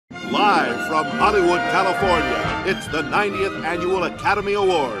Live from Hollywood, California, it's the 90th Annual Academy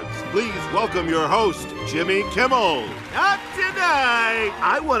Awards. Please welcome your host, Jimmy Kimmel. Not tonight!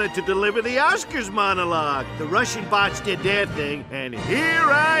 I wanted to deliver the Oscars monologue. The Russian bots did their thing, and here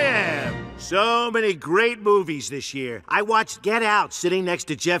I am. So many great movies this year. I watched Get Out sitting next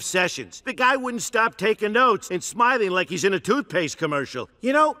to Jeff Sessions. The guy wouldn't stop taking notes and smiling like he's in a toothpaste commercial.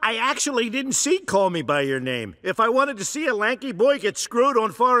 You know, I actually didn't see Call Me By Your Name. If I wanted to see a lanky boy get screwed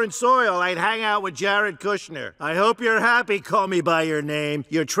on foreign soil, I'd hang out with Jared Kushner. I hope you're happy, Call Me By Your Name.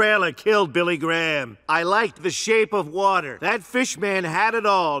 Your trailer killed Billy Graham. I liked The Shape of Water. That fish man had it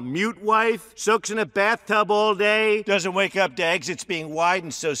all. Mute wife, soaks in a bathtub all day, doesn't wake up to exits being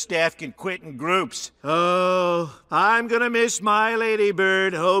widened so staff can quit in groups. Oh, I'm gonna miss my Lady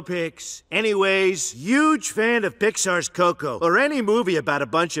Bird, Hope Hicks. Anyways, huge fan of Pixar's Coco, or any movie about a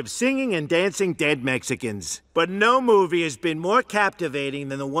bunch of singing and dancing dead Mexicans. But no movie has been more captivating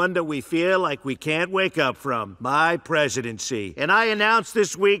than the one that we feel like we can't wake up from, My Presidency. And I announced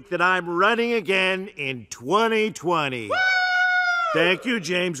this week that I'm running again in 2020. Woo! Thank you,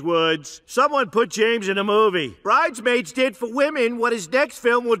 James Woods. Someone put James in a movie. Bridesmaids did for women what his next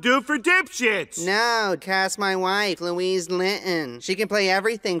film will do for dipshits. No, cast my wife, Louise Linton. She can play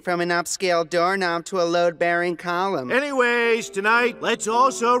everything from an upscale doorknob to a load-bearing column. Anyways, tonight, let's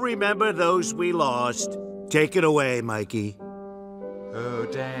also remember those we lost. Take it away, Mikey. Oh,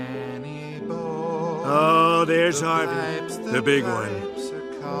 Danny boy. Oh, there's Harvey, the big one.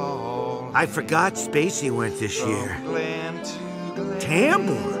 I forgot Spacey went this year.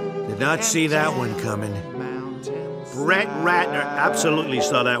 Tambor. Did not see that one coming. Brett Ratner absolutely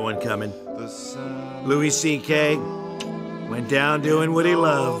saw that one coming. Louis C.K. went down doing what he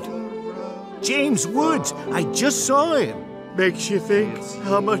loved. James Woods, I just saw him. Makes you think,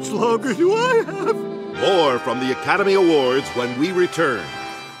 how much longer do I have? More from the Academy Awards when we return.